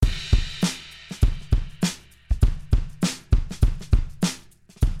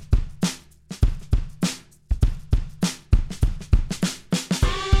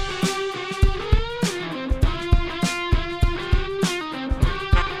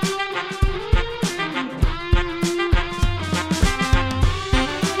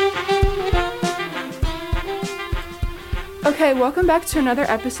Okay, welcome back to another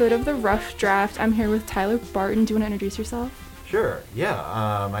episode of The Rough Draft. I'm here with Tyler Barton. Do you want to introduce yourself? Sure,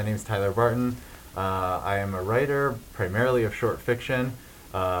 yeah. My name's Tyler Barton. I am a writer, primarily of short fiction,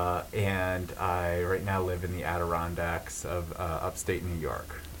 and I right now live in the Adirondacks of upstate New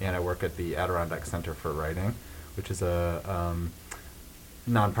York. And I work at the Adirondack Center for Writing, which is a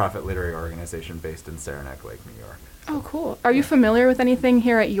nonprofit literary organization based in Saranac Lake, New York. Oh, cool. Are you familiar with anything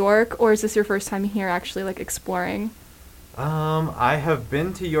here at York, or is this your first time here actually, exploring? I have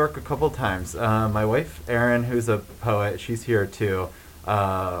been to York a couple times. My wife, Erin, who's a poet, she's here too.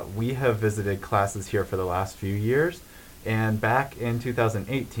 We have visited classes here for the last few years. And back in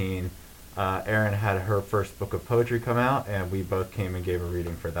 2018, Erin had her first book of poetry come out, and we both came and gave a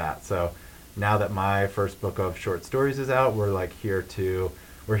reading for that. So now that my first book of short stories is out, we're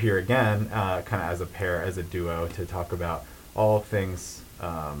here again, kind of as a pair, as a duo, to talk about all things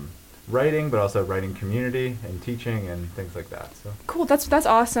writing, but also writing community and teaching and things like that. So Cool. That's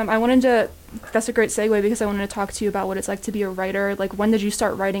awesome. That's a great segue because I wanted to talk to you about what it's like to be a writer. When did you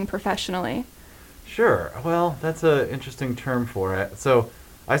start writing professionally? Sure. Well, that's an interesting term for it. So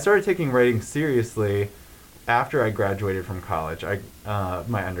I started taking writing seriously after I graduated from college.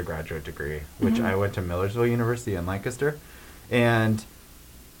 My undergraduate degree, which I went to Millersville University in Lancaster, and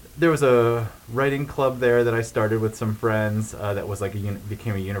there was a writing club there that I started with some friends that was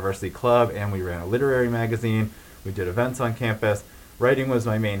became a university club, and we ran a literary magazine. We did events on campus. Writing was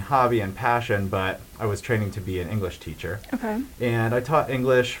my main hobby and passion, but I was training to be an English teacher. Okay. And I taught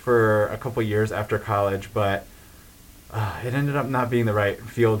English for a couple years after college, but it ended up not being the right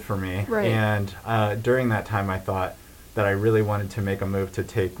field for me. Right. And during that time, I thought that I really wanted to make a move to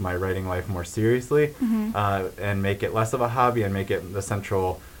take my writing life more seriously and make it less of a hobby and make it the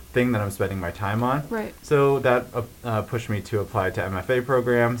central thing that I'm spending my time on. Right. So that pushed me to apply to MFA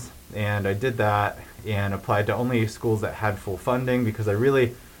programs, and I did that and applied to only schools that had full funding, because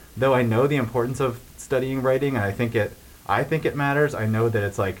though I know the importance of studying writing, and I think it matters, I know that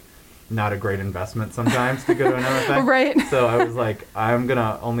it's not a great investment sometimes to go to an MFA. Right. So I was like, I'm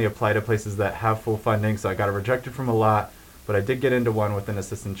gonna only apply to places that have full funding. So I got rejected from a lot, but I did get into one with an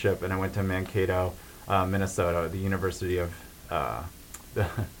assistantship, and I went to Mankato, Minnesota, the University of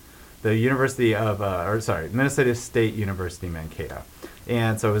Minnesota State University, Mankato.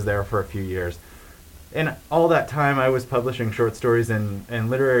 And so I was there for a few years. And all that time I was publishing short stories in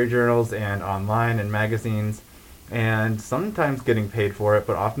literary journals and online and magazines, and sometimes getting paid for it,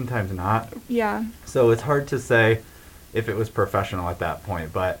 but oftentimes not. Yeah. So it's hard to say if it was professional at that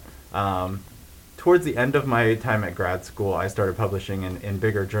point. But towards the end of my time at grad school, I started publishing in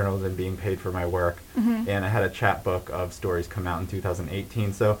bigger journals and being paid for my work. And I had a chapbook of stories come out in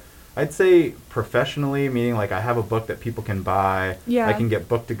 2018. So I'd say professionally, meaning I have a book that people can buy. Yeah. I can get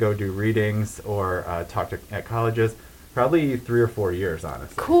booked to go do readings or talk at colleges. Probably 3 or 4 years,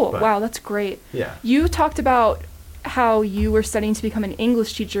 honestly. Cool. But, wow, that's great. Yeah. You talked about how you were studying to become an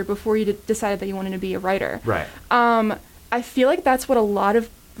English teacher before you decided that you wanted to be a writer. Right. I feel like that's what a lot of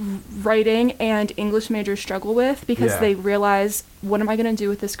writing and English majors struggle with, because they realize, what am I going to do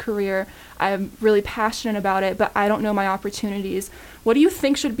with this career? I'm really passionate about it, but I don't know my opportunities. What do you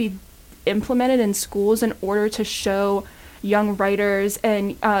think should be implemented in schools in order to show young writers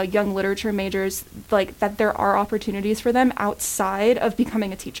and young literature majors that there are opportunities for them outside of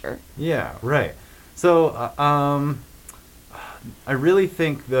becoming a teacher? Yeah, right. So I really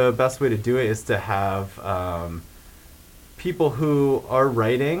think the best way to do it is to have people who are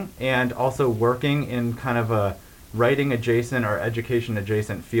writing and also working in kind of a writing adjacent or education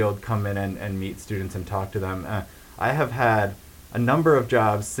adjacent field come in and meet students and talk to them. I have had a number of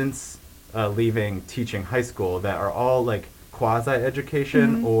jobs since leaving teaching high school that are all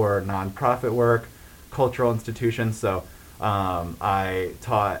quasi-education or nonprofit work, cultural institutions. So I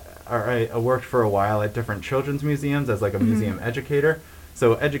worked for a while at different children's museums as a museum educator.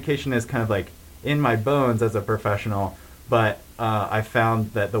 So education is kind of in my bones as a professional. But I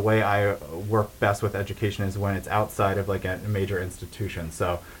found that the way I work best with education is when it's outside of a major institution.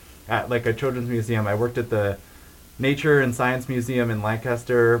 So at a children's museum, I worked at the Nature and Science Museum in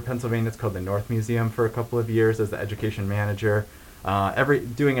Lancaster, Pennsylvania. It's called the North Museum, for a couple of years as the education manager.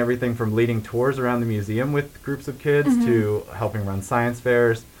 Doing everything from leading tours around the museum with groups of kids to helping run science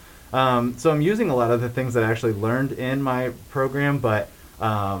fairs. So I'm using a lot of the things that I actually learned in my program, but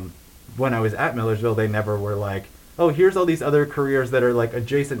when I was at Millersville, they never were oh, here's all these other careers that are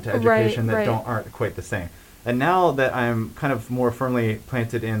adjacent to education aren't quite the same. And now that I'm kind of more firmly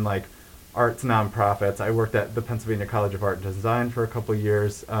planted in arts nonprofits, I worked at the Pennsylvania College of Art and Design for a couple of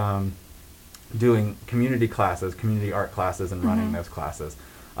years, doing community art classes, and running those classes.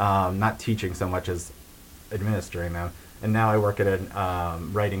 Not teaching so much as administering them. and now I work at a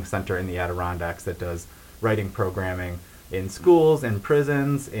writing center in the Adirondacks that does writing programming in schools and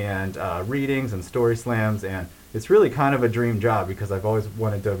prisons and readings and story slams, and it's really kind of a dream job because I've always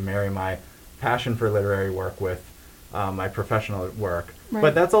wanted to marry my passion for literary work with my professional work. Right.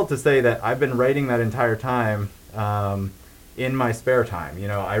 But that's all to say that I've been writing that entire time in my spare time. You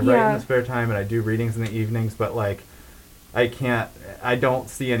know, I write in the spare time and I do readings in the evenings, but like I don't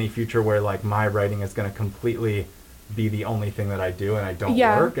see any future where like my writing is going to completely be the only thing that I do and I don't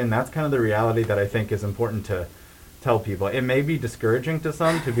work. And that's kind of the reality that I think is important to tell people. It may be discouraging to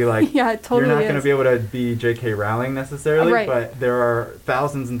some to be like, you're not going to be able to be J.K. Rowling necessarily, but there are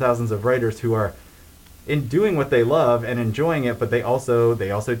thousands and thousands of writers who are in doing what they love and enjoying it, but they also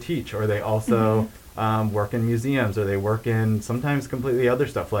teach, or they also work in museums, or they work in sometimes completely other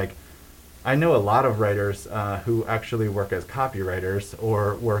stuff. Like, I know a lot of writers who actually work as copywriters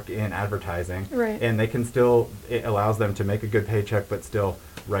or work in advertising, and they can still, it allows them to make a good paycheck but still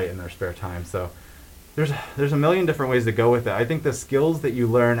write in their spare time. So there's a million different ways to go with it. I think the skills that you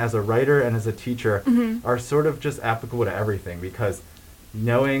learn as a writer and as a teacher are sort of just applicable to everything, because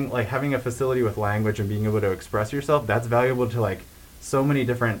knowing, like, having a facility with language and being able to express yourself, that's valuable to like so many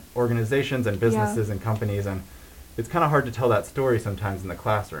different organizations and businesses and companies, and it's kind of hard to tell that story sometimes in the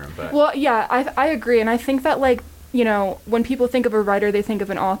classroom. But I agree, and I think that, like, you know, when people think of a writer, they think of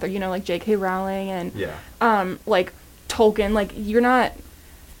an author, you know, like J.K. Rowling and like Tolkien. Like, you're not.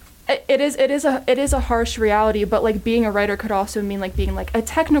 It is a harsh reality, but like being a writer could also mean like being like a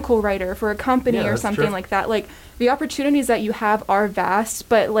technical writer for a company or something like that. Like, the opportunities that you have are vast,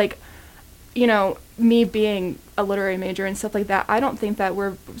 but like, you know, me being a literary major and stuff like that, I don't think that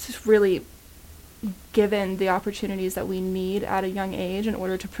we're just really given the opportunities that we need at a young age in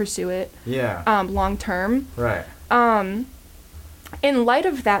order to pursue it long term. Right. In light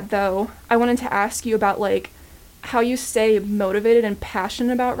of that, though, I wanted to ask you about like how you stay motivated and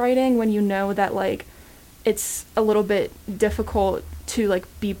passionate about writing when you know that like it's a little bit difficult to like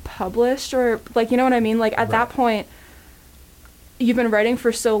be published, or like, you know what I mean? Like at that point, you've been writing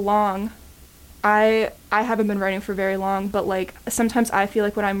for so long. I haven't been writing for very long, but like sometimes I feel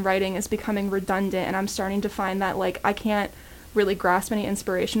like what I'm writing is becoming redundant, and I'm starting to find that like I can't really grasp any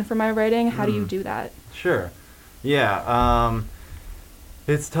inspiration from my writing. How do you do that? Sure. Yeah.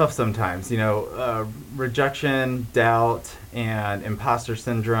 It's tough sometimes, you know, rejection, doubt, and imposter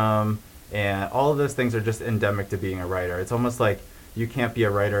syndrome, and all of those things are just endemic to being a writer. It's almost like you can't be a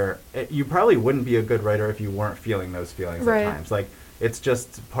writer. You probably wouldn't be a good writer if you weren't feeling those feelings at times. Like, it's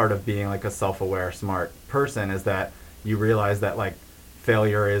just part of being like a self-aware, smart person, is that you realize that like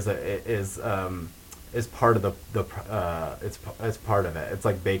failure is part of it's part of it. It's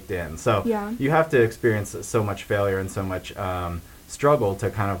like baked in. So you have to experience so much failure and so much struggle to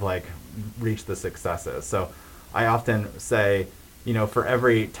kind of like reach the successes. So I often say, you know, for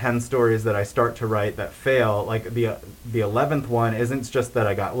every 10 stories that I start to write that fail, like the 11th one isn't just that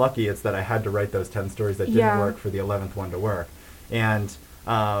I got lucky, it's that I had to write those 10 stories that didn't work for the 11th one to work. And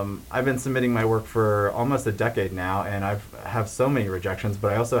I've been submitting my work for almost a decade now, and I have so many rejections,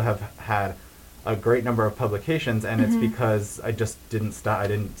 but I also have had a great number of publications, and it's because I just didn't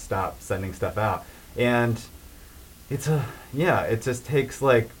stop sending stuff out. And it just takes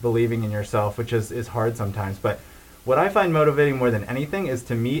like believing in yourself, which is hard sometimes. But what I find motivating more than anything is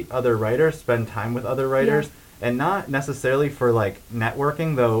to meet other writers, spend time with other writers, and not necessarily for like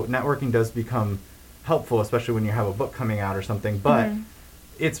networking, though networking does become helpful, especially when you have a book coming out or something. But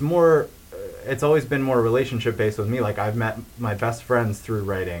it's always been more relationship based with me. Like, I've met my best friends through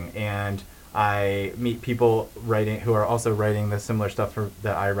writing, and I meet people writing who are also writing the similar stuff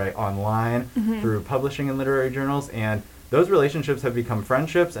that I write online through publishing in literary journals, and those relationships have become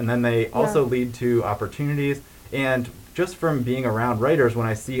friendships, and then they also lead to opportunities. And just from being around writers, when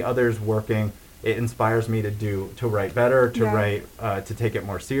I see others working, it inspires me to write better, to write, to take it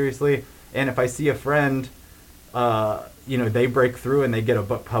more seriously. And if I see a friend, you know, they break through and they get a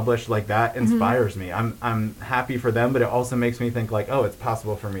book published, like that inspires me. I'm happy for them, but it also makes me think like, oh, it's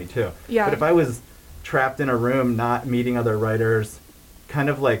possible for me too. Yeah. But if I was trapped in a room, not meeting other writers, kind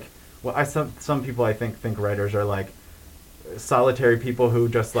of like, well, some people I think writers are like solitary people who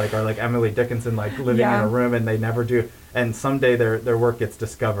just like are like Emily Dickinson, like living in a room, and they never do. And someday their work gets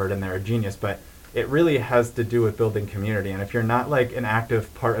discovered and they're a genius. But it really has to do with building community. And if you're not like an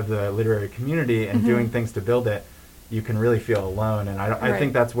active part of the literary community and doing things to build it, you can really feel alone. And I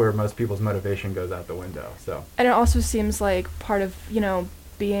think that's where most people's motivation goes out the window. So. And it also seems like part of, you know,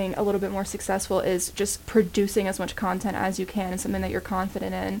 being a little bit more successful is just producing as much content as you can, and something that you're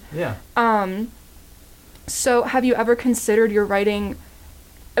confident in. Yeah. So have you ever considered your writing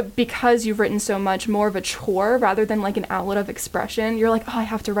because you've written so much, more of a chore rather than like an outlet of expression. You're like, oh, I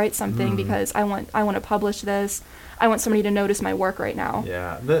have to write something because I want to publish this. I want somebody to notice my work right now.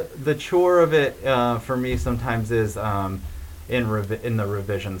 Yeah, the chore of it for me sometimes is in the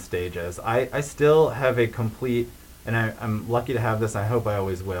revision stages. I still have a complete, and I'm lucky to have this. I hope I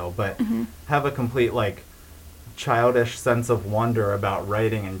always will, but have a complete like childish sense of wonder about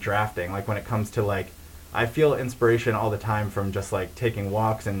writing and drafting. Like when it comes to like, I feel inspiration all the time from just like taking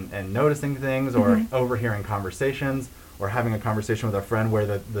walks and noticing things, or overhearing conversations, or having a conversation with a friend where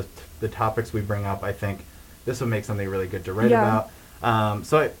the topics we bring up, I think this would make something really good to write about.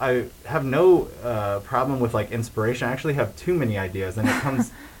 So I have no problem with like inspiration. I actually have too many ideas, and it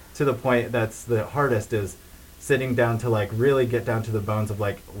comes to the point that's the hardest, is sitting down to like really get down to the bones of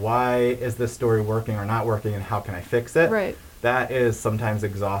like, why is this story working or not working, and how can I fix it? Right. That is sometimes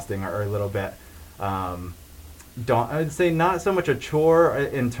exhausting, or a little bit I would say not so much a chore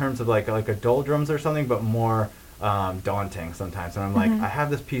in terms of like a doldrums or something, but more daunting sometimes. And I'm like, I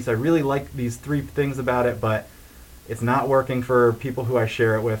have this piece, I really like these 3 things about it, but it's not working for people who I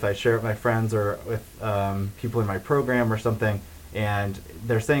share it with. I share it with my friends or with people in my program or something, and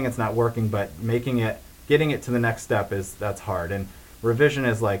they're saying it's not working, but getting it to the next step that's hard. And revision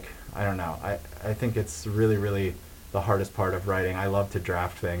is like, I don't know, I think it's really, really the hardest part of writing. I love to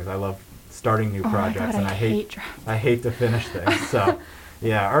draft things. I love starting new projects, and I hate to finish things. So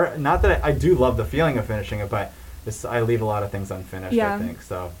yeah, or not that I do love the feeling of finishing it, but I leave a lot of things unfinished, I think.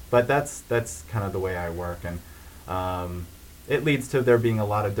 So, but that's kind of the way I work, and it leads to there being a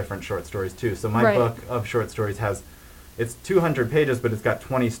lot of different short stories too. So my book of short stories it's 200 pages, but it's got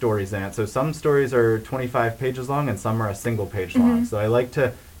 20 stories in it. So some stories are 25 pages long, and some are a single page long. So I like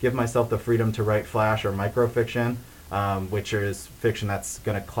to give myself the freedom to write flash or microfiction, which is fiction that's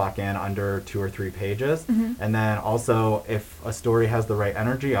going to clock in under 2 or 3 pages. And then also, if a story has the right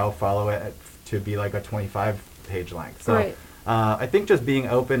energy, I'll follow it to be like a 25-page length. So I think just being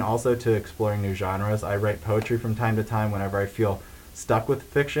open also to exploring new genres. I write poetry from time to time. Whenever I feel stuck with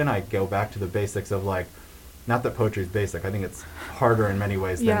fiction, I go back to the basics of like, not that poetry is basic, I think it's harder in many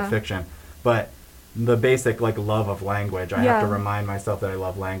ways than fiction, but the basic like love of language. I have to remind myself that I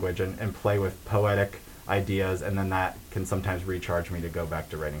love language, and play with poetic ideas, and then that can sometimes recharge me to go back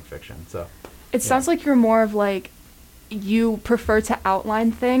to writing fiction. So it sounds like you're more of like, you prefer to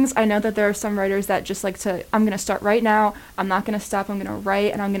outline things. I know that there are some writers that just like to, I'm going to start right now, I'm not going to stop, I'm going to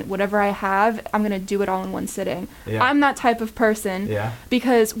write, and I'm going to, whatever I have, I'm going to do it all in one sitting. I'm that type of person,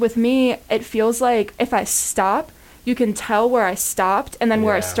 because with me, it feels like if I stop, you can tell where I stopped and then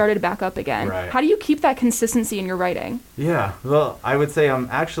where I started back up again. How do you keep that consistency in your writing? Yeah, well, I would say I'm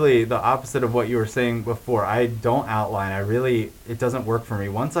actually the opposite of what you were saying before. I don't outline. It doesn't work for me.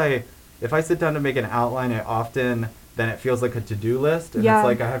 If I sit down to make an outline, then it feels like a to-do list, and it's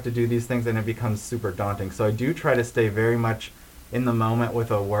like I have to do these things, and it becomes super daunting. So I do try to stay very much in the moment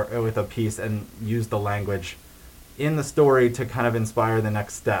with a piece, and use the language in the story to kind of inspire the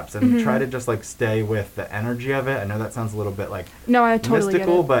next steps, and try to just like stay with the energy of it. I know that sounds a little bit like I totally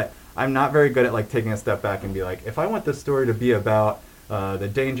mystical, but I'm not very good at like taking a step back and be like, if I want this story to be about the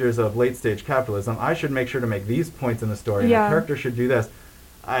dangers of late-stage capitalism, I should make sure to make these points in the story, and the character should do this.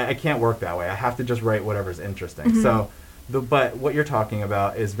 I can't work that way. I have to just write whatever's interesting. So, but what you're talking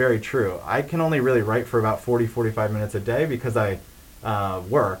about is very true. I can only really write for about 40-45 minutes a day because I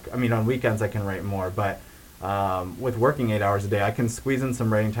work. I mean, on weekends I can write more, but with working 8 hours a day, I can squeeze in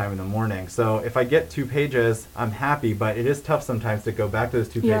some writing time in the morning. So if I get 2 pages, I'm happy, but it is tough sometimes to go back to those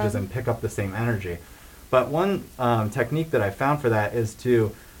 2 pages and pick up the same energy. But one technique that I found for that is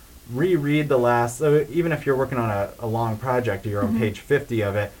to reread the last, so even if you're working on a long project, you're on page 50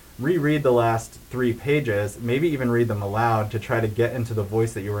 of it, reread the last 3 pages, maybe even read them aloud to try to get into the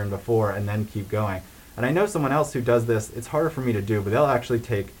voice that you were in before, and then keep going. And I know someone else who does this. It's harder for me to do, but they'll actually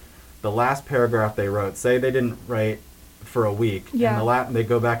take the last paragraph they wrote, say they didn't write for a week, and they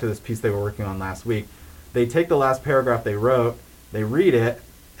go back to this piece they were working on last week. They take the last paragraph they wrote, they read it,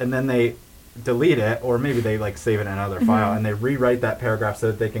 and then they delete it, or maybe they like save it in another file, and they rewrite that paragraph so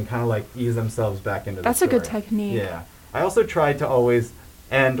that they can kind of like ease themselves back into the story. That's a good technique. Yeah. I also try to always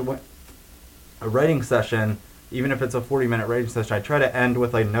end a writing session, even if it's a 40-minute writing session, I try to end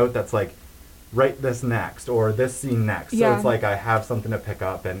with a note that's like, write this next, or this scene next. So it's like I have something to pick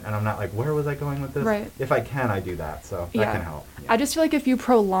up, and I'm not like, where was I going with this? Right. If I can, I do that. So that can help. I just feel like if you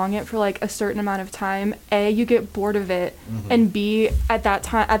prolong it for like a certain amount of time, A, you get bored of it, and B, at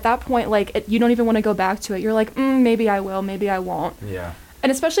that point, like you don't even want to go back to it. You're like, maybe I will, maybe I won't. Yeah. And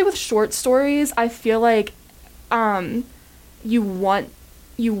especially with short stories, I feel like you want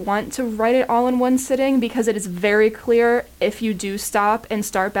you want to write it all in one sitting because it is very clear if you do stop and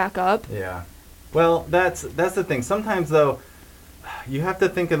start back up. Yeah. Well, that's the thing. Sometimes, though, you have to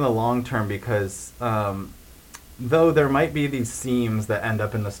think in the long term because though there might be these seams that end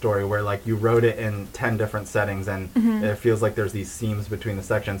up in the story where like you wrote it in 10 different settings and it feels like there's these seams between the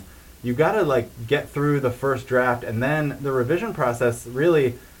sections, you got to like get through the first draft, and then the revision process.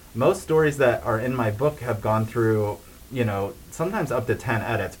 Really, most stories that are in my book have gone through, you know, sometimes up to 10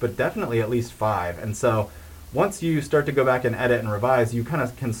 edits, but definitely at least 5. And so once you start to go back and edit and revise, you kind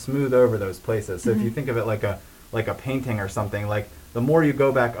of can smooth over those places. So if you think of it like a painting or something, like the more you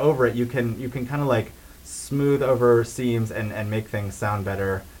go back over it, you can kind of like smooth over seams and make things sound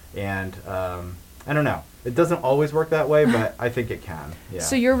better. And I don't know. It doesn't always work that way, but I think it can. Yeah.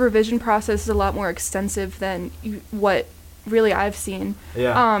 So your revision process is a lot more extensive than what really I've seen.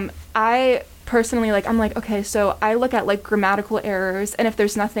 Yeah. I personally, like, I'm like, okay, so I look at like grammatical errors, and if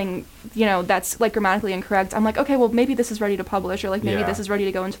there's nothing, you know, that's like grammatically incorrect, I'm like, okay, well, maybe this is ready to publish, or like maybe this is ready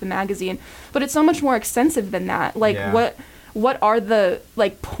to go into the magazine. But it's so much more extensive than that. Like, what are the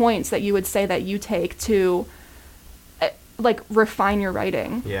like points that you would say that you take to like refine your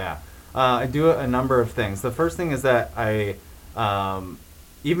writing? Yeah. I do a number of things. The first thing is that I,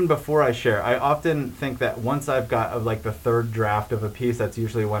 even before I share, I often think that once I've got like the third draft of a piece, that's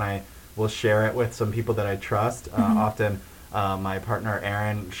usually when I will share it with some people that I trust. Often my partner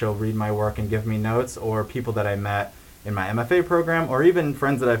Erin, she'll read my work and give me notes, or people that I met in my MFA program, or even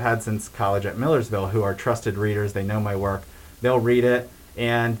friends that I've had since college at Millersville who are trusted readers. They know my work. They'll read it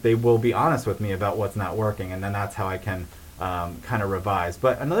and they will be honest with me about what's not working, and then that's how I can kind of revise.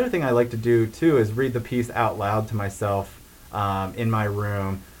 But another thing I like to do too is read the piece out loud to myself in my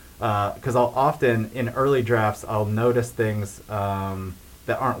room, because I'll often in early drafts I'll notice things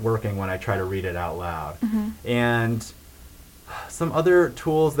that aren't working when I try to read it out loud. And some other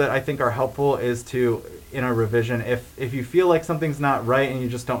tools that I think are helpful is to, in a revision, if you feel like something's not right and you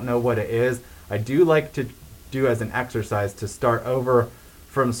just don't know what it is, I do like to do as an exercise to start over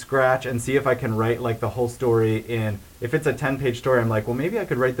from scratch and see if I can write like the whole story in, if it's a 10-page story, I'm like, well, maybe I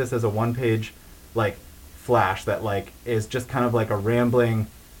could write this as a 1-page like flash that like is just kind of like a rambling,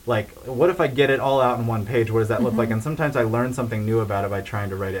 like, what if I get it all out in 1 page? What does that look like? And sometimes I learn something new about it by trying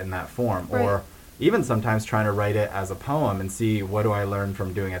to write it in that form, or even sometimes trying to write it as a poem and see what do I learn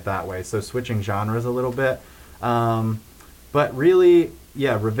from doing it that way. So switching genres a little bit. But really,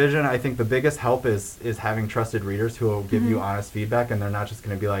 yeah, revision, I think the biggest help is having trusted readers who will give you honest feedback, and they're not just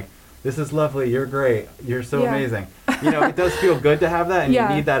going to be like, this is lovely, you're great, you're so amazing. You know, it does feel good to have that, and you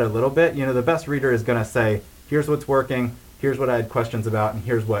need that a little bit. You know, the best reader is going to say, here's what's working, here's what I had questions about, and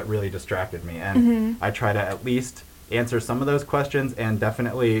here's what really distracted me. And I try to at least answer some of those questions, and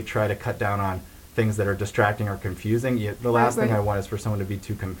definitely try to cut down on things that are distracting or confusing. The last thing I want is for someone to be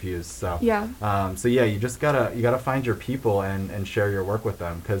too confused. So you just gotta find your people and share your work with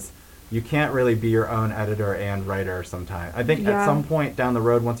them, because you can't really be your own editor and writer sometimes. I think at some point down the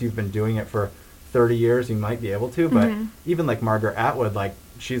road, once you've been doing it for 30 years, you might be able to. But even like Margaret Atwood, like,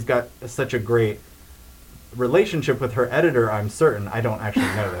 she's got such a great relationship with her editor. I'm certain, I don't actually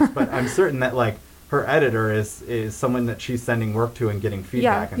know this, but I'm certain that like her editor is someone that she's sending work to and getting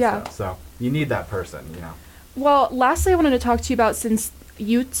feedback and stuff. So you need that person, you know. Well, lastly, I wanted to talk to you about, since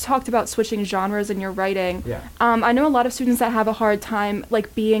you talked about switching genres in your writing. I know a lot of students that have a hard time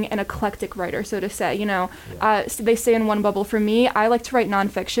like being an eclectic writer, so to say. You know, they stay in one bubble. For me, I like to write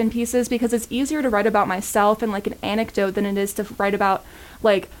nonfiction pieces because it's easier to write about myself and like an anecdote than it is to write about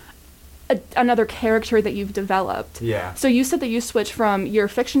like another character that you've developed. So you said that you switch from your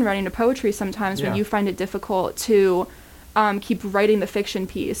fiction writing to poetry sometimes when you find it difficult to keep writing the fiction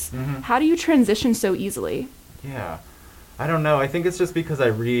piece. How do you transition so easily? I don't know. I think it's just because I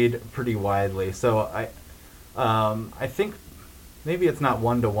read pretty widely. So I think maybe it's not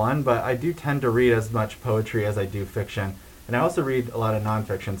one-to-one, but I do tend to read as much poetry as I do fiction. And I also read a lot of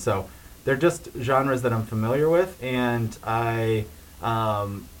nonfiction. So they're just genres that I'm familiar with, and I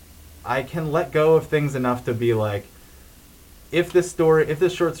can let go of things enough to be like, if this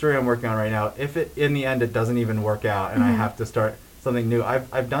short story I'm working on right now, if it in the end it doesn't even work out and I have to start something new,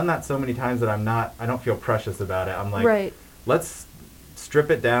 I've done that so many times that I don't feel precious about it. I'm like, let's strip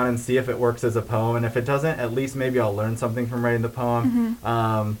it down and see if it works as a poem, and if it doesn't, at least maybe I'll learn something from writing the poem.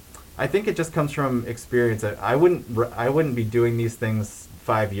 I think it just comes from experience. I wouldn't be doing these things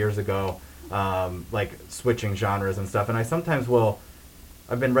 5 years ago, like switching genres and stuff. And I sometimes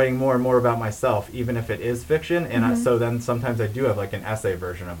I've been writing more and more about myself, even if it is fiction. And so then sometimes I do have like an essay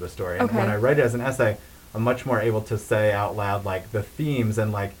version of the story. And when I write it as an essay, I'm much more able to say out loud like the themes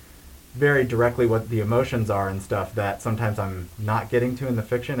and like very directly what the emotions are and stuff that sometimes I'm not getting to in the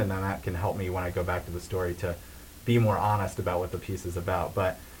fiction, and then that can help me when I go back to the story to be more honest about what the piece is about.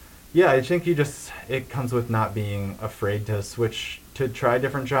 But yeah, I think it comes with not being afraid to switch, to try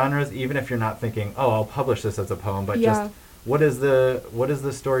different genres, even if you're not thinking, oh, I'll publish this as a poem, but just what does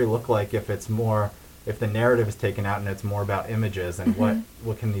the story look like if the narrative is taken out and it's more about images, and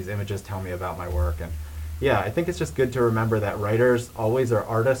what can these images tell me about my work? And yeah, I think it's just good to remember that writers always are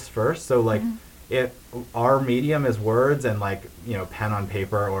artists first. So like, our medium is words and like, pen on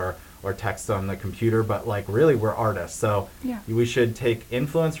paper or text on the computer, but like really we're artists. So we should take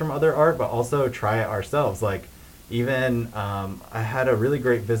influence from other art, but also try it ourselves. Like even I had a really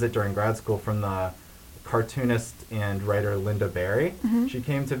great visit during grad school from the cartoonist and writer Linda Barry. She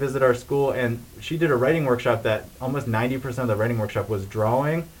came to visit our school, and she did a writing workshop that almost 90% of the writing workshop was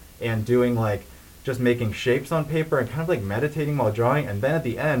drawing and doing like just making shapes on paper and kind of like meditating while drawing. And then at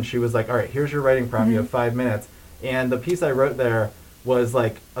the end, she was like, all right, here's your writing prompt. You have 5 minutes. And the piece I wrote there was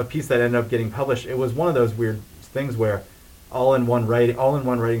like a piece that ended up getting published. It was one of those weird things where all in one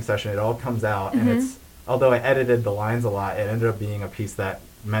writing session, it all comes out. And it's, although I edited the lines a lot, it ended up being a piece that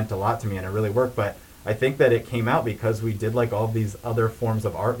meant a lot to me and it really worked. But I think that it came out because we did like all these other forms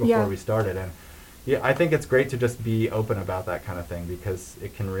of art before we started. And yeah, I think it's great to just be open about that kind of thing, because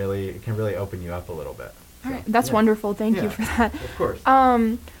it can really open you up a little bit. All right, that's wonderful. Thank you for that. Of course.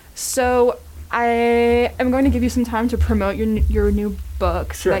 So I am going to give you some time to promote your new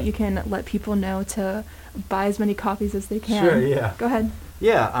book so that you can let people know to buy as many copies as they can. Sure, yeah. Go ahead.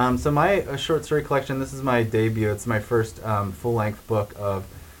 Yeah, so my short story collection, this is my debut. It's my first full-length book of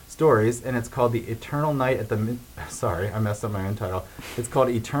stories, and it's called The Eternal Night at the... Sorry, I messed up my own title. It's called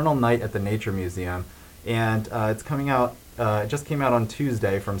Eternal Night at the Nature Museum, and it's coming out... it just came out on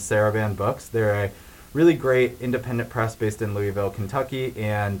Tuesday from Saravan Books. They're a really great independent press based in Louisville, Kentucky,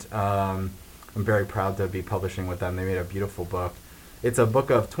 and I'm very proud to be publishing with them. They made a beautiful book. It's a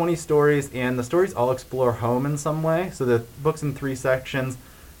book of 20 stories, and the stories all explore home in some way. So the book's in 3 sections.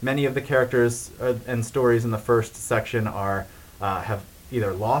 Many of the characters and stories in the first section are have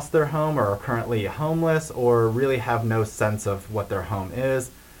either lost their home or are currently homeless or really have no sense of what their home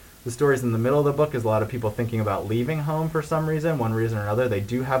is. The stories in the middle of the book is a lot of people thinking about leaving home for some reason, one reason or another. They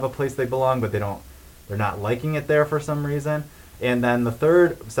do have a place they belong, but they're not liking it there for some reason. And then the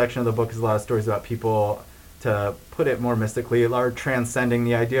third section of the book is a lot of stories about people, to put it more mystically, are transcending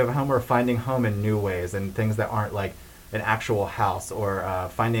the idea of home or finding home in new ways and things that aren't like an actual house, or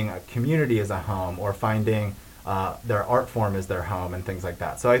finding a community as a home, or finding their art form as their home and things like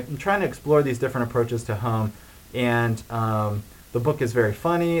that. So I'm trying to explore these different approaches to home, and the book is very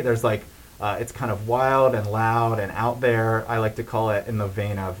funny. There's like, it's kind of wild and loud and out there. I like to call it in the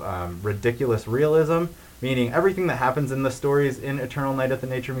vein of ridiculous realism, meaning everything that happens in the stories in Eternal Night at the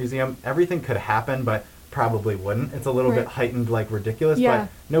Nature Museum, everything could happen, but probably wouldn't. It's a little bit heightened, like ridiculous, but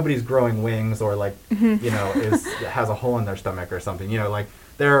nobody's growing wings or like, has a hole in their stomach or something. Like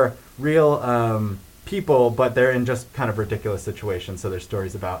they're real people, but they're in just kind of ridiculous situations. So there's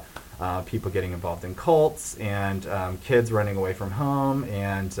stories about people getting involved in cults, and kids running away from home,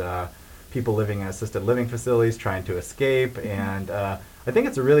 and people living in assisted living facilities trying to escape. And I think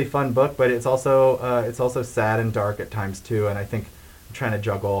it's a really fun book, but it's also sad and dark at times too. And I think I'm trying to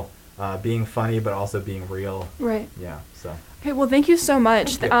juggle being funny but also being real. Right. Yeah. So. Okay. Well, thank you so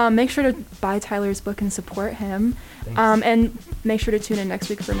much. Thank you. Make sure to buy Tyler's book and support him. And make sure to tune in next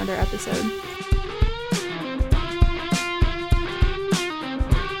week for another episode.